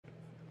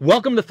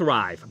Welcome to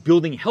Thrive,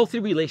 building healthy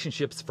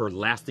relationships for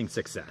lasting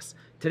success.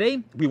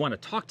 Today, we want to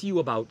talk to you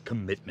about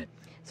commitment.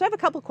 So I have a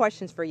couple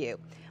questions for you.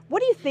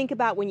 What do you think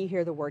about when you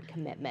hear the word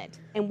commitment?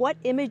 And what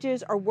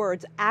images or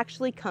words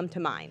actually come to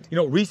mind?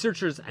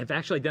 Researchers have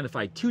actually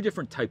identified two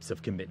different types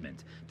of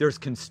commitment. There's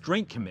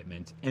constraint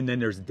commitment, and then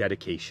there's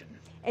dedication.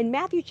 In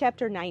Matthew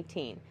chapter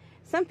 19,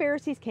 some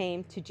Pharisees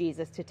came to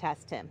Jesus to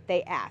test him.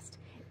 They asked,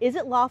 "Is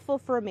it lawful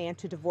for a man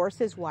to divorce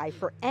his wife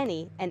for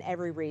any and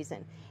every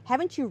reason?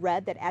 Haven't you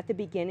read that at the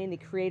beginning the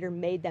Creator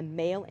made them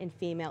male and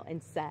female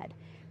and said,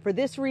 'For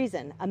this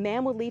reason, a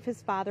man will leave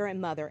his father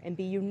and mother and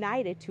be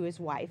united to his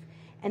wife,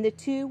 and the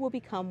two will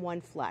become one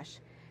flesh.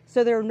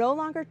 So there are no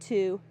longer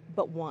two,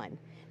 but one.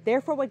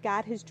 Therefore, what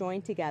God has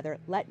joined together,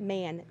 let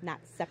man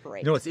not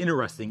separate.'" It's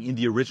interesting. In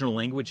the original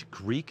language,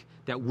 Greek,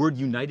 that word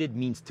united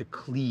means to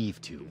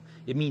cleave to.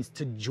 It means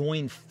to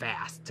join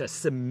fast, to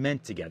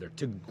cement together,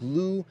 to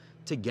glue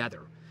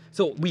together.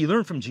 So we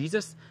learn from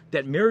Jesus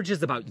that marriage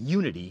is about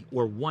unity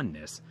or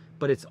oneness,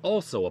 but it's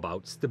also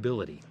about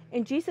stability.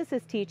 In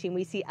Jesus' teaching,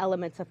 we see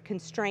elements of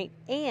constraint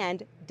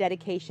and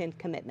dedication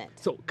commitment.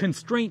 So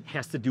constraint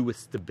has to do with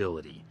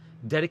stability.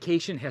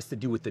 Dedication has to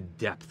do with the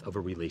depth of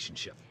a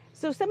relationship.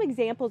 So some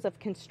examples of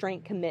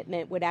constraint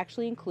commitment would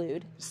actually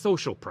include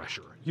social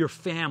pressure. Your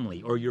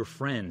family or your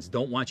friends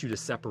don't want you to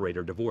separate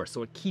or divorce,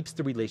 so it keeps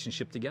the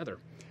relationship together.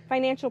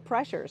 Financial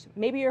pressures.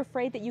 Maybe you're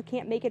afraid that you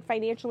can't make it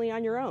financially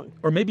on your own.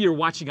 Or maybe you're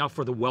watching out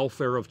for the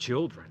welfare of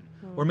children.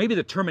 Or maybe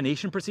the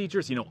termination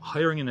procedures,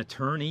 hiring an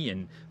attorney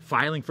and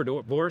filing for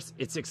divorce,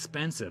 it's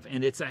expensive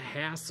and it's a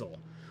hassle.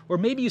 Or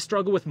maybe you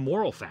struggle with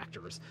moral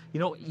factors.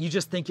 You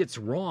just think it's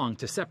wrong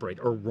to separate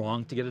or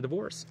wrong to get a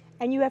divorce.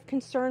 And you have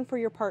concern for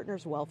your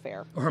partner's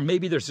welfare. Or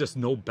maybe there's just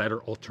no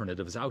better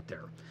alternatives out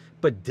there.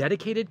 But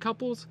dedicated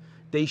couples,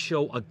 they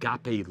show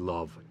agape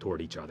love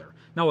toward each other.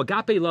 Now,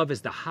 agape love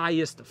is the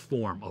highest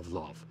form of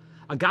love.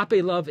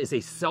 Agape love is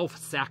a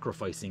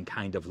self-sacrificing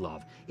kind of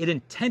love. It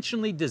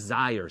intentionally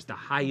desires the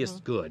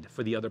highest good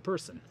for the other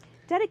person.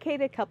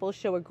 Dedicated couples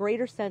show a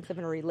greater sense of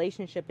a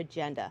relationship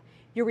agenda.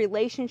 Your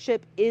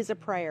relationship is a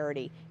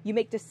priority. You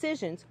make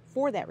decisions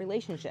for that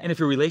relationship. And if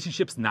your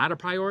relationship's not a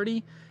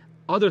priority,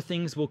 other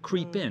things will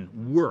creep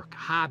in. Work,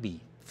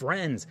 hobby,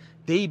 friends,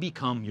 they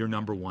become your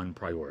number one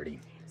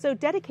priority. So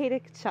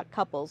dedicated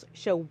couples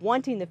show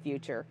wanting the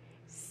future,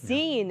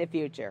 seeing the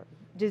future,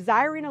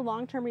 desiring a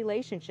long-term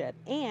relationship,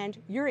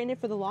 and you're in it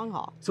for the long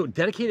haul. So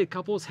dedicated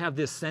couples have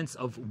this sense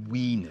of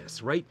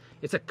we-ness, right?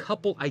 It's a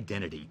couple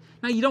identity.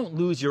 Now, you don't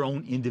lose your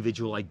own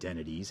individual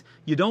identities.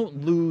 You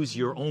don't lose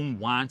your own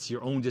wants,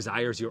 your own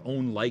desires, your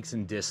own likes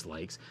and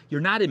dislikes. You're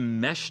not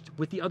enmeshed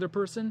with the other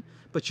person,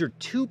 but you're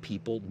two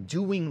people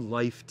doing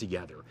life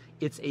together.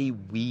 It's a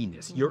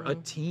we-ness. You're a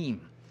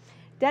team.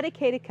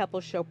 Dedicated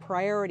couples show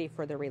priority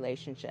for the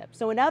relationship.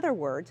 So in other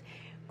words,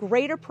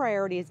 greater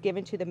priority is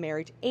given to the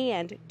marriage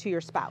and to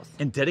your spouse.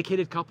 And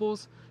dedicated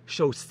couples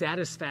show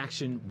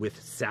satisfaction with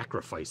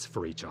sacrifice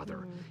for each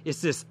other.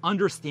 It's this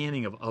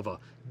understanding of a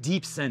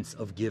deep sense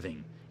of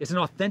giving. It's an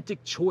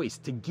authentic choice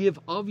to give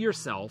of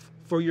yourself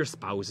for your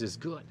spouse's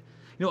good.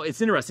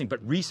 It's interesting,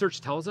 but research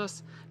tells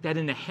us that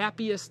in the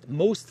happiest,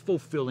 most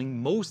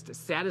fulfilling, most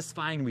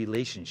satisfying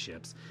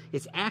relationships,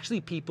 it's actually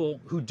people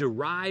who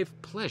derive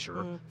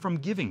pleasure from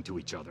giving to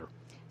each other.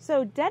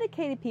 So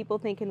dedicated people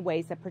think in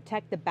ways that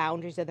protect the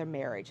boundaries of their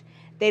marriage.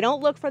 They don't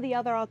look for the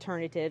other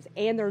alternatives,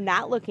 and they're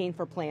not looking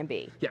for plan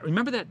B. Yeah,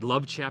 remember that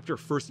love chapter?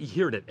 You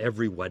hear it at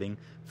every wedding,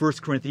 1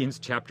 Corinthians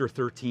chapter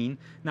 13.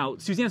 Now,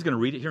 Suzanne's going to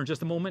read it here in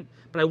just a moment,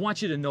 but I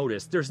want you to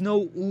notice there's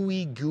no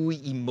ooey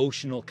gooey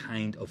emotional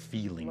kind of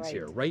feelings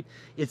here, right?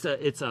 It's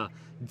a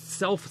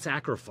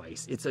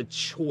self-sacrifice. It's a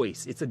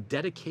choice. It's a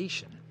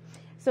dedication.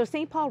 So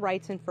St. Paul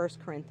writes in 1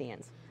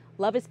 Corinthians,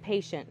 "Love is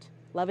patient.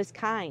 Love is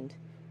kind.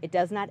 It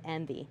does not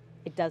envy.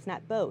 It does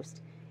not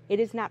boast.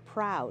 It is not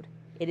proud.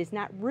 It is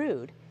not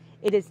rude.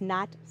 It is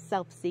not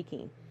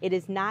self-seeking. It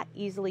is not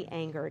easily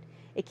angered.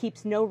 It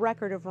keeps no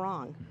record of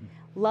wrong.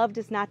 Love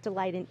does not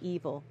delight in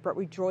evil, but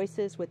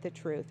rejoices with the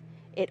truth.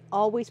 It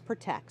always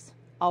protects,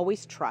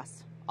 always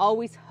trusts,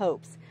 always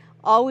hopes,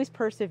 always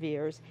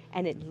perseveres,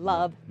 and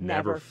love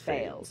never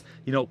fails."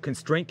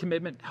 Constraint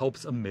commitment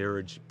helps a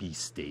marriage be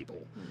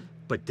stable,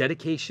 but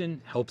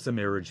dedication helps a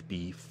marriage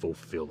be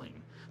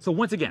fulfilling. So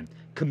once again,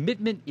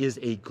 commitment is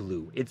a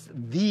glue. It's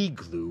the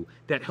glue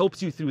that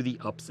helps you through the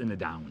ups and the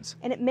downs.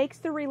 And it makes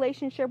the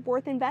relationship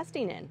worth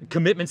investing in.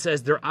 Commitment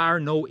says there are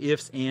no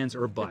ifs, ands,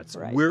 or buts.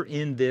 Right. We're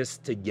in this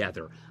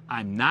together.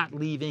 I'm not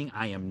leaving.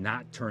 I am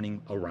not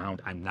turning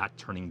around. I'm not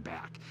turning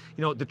back.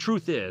 The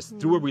truth is,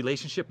 through a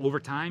relationship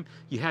over time,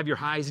 you have your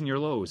highs and your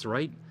lows,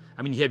 right?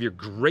 You have your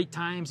great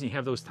times and you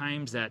have those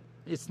times that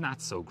it's not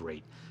so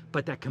great.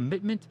 But that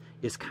commitment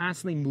is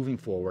constantly moving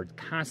forward,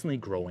 constantly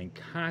growing,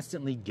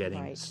 constantly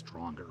getting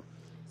stronger.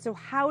 So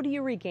how do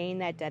you regain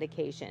that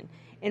dedication?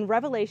 In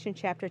Revelation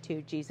chapter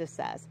 2, Jesus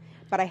says,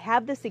 "But I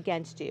have this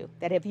against you,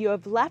 that if you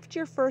have left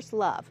your first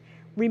love,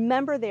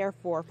 remember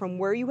therefore from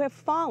where you have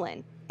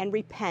fallen and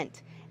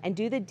repent and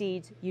do the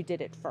deeds you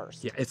did at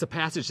first." Yeah, it's a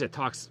passage that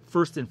talks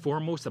first and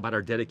foremost about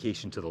our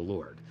dedication to the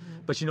Lord.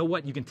 But you know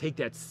what? You can take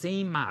that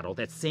same model,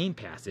 that same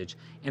passage,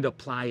 and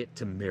apply it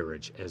to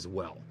marriage as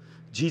well.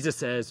 Jesus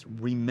says,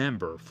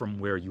 remember from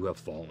where you have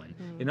fallen.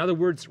 In other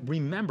words,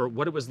 remember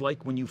what it was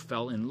like when you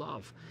fell in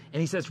love.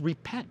 And he says,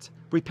 repent.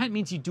 Repent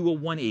means you do a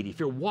 180. If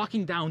you're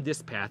walking down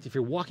this path, if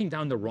you're walking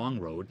down the wrong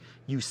road,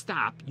 you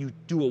stop, you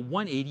do a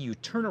 180, you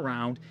turn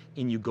around,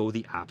 and you go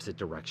the opposite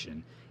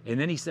direction. And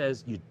then he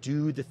says, you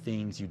do the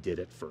things you did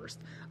at first.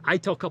 I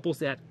tell couples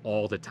that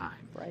all the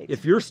time. Right.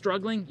 If you're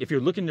struggling, if you're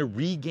looking to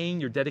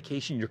regain your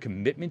dedication, your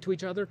commitment to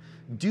each other,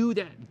 do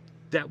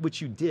that which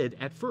you did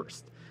at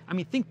first. I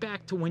mean, think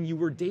back to when you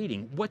were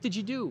dating. What did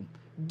you do?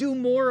 Do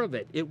more of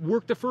it. It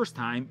worked the first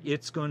time.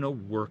 It's going to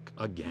work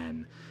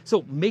again.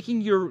 So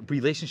making your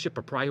relationship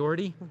a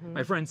priority,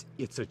 my friends,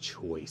 it's a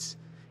choice.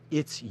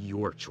 It's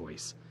your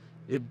choice.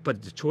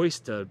 But the choice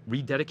to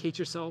rededicate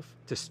yourself,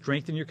 to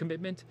strengthen your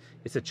commitment,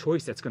 it's a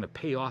choice that's going to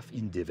pay off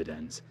in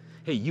dividends.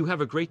 Hey, you have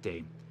a great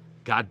day.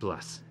 God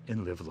bless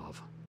and live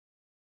love.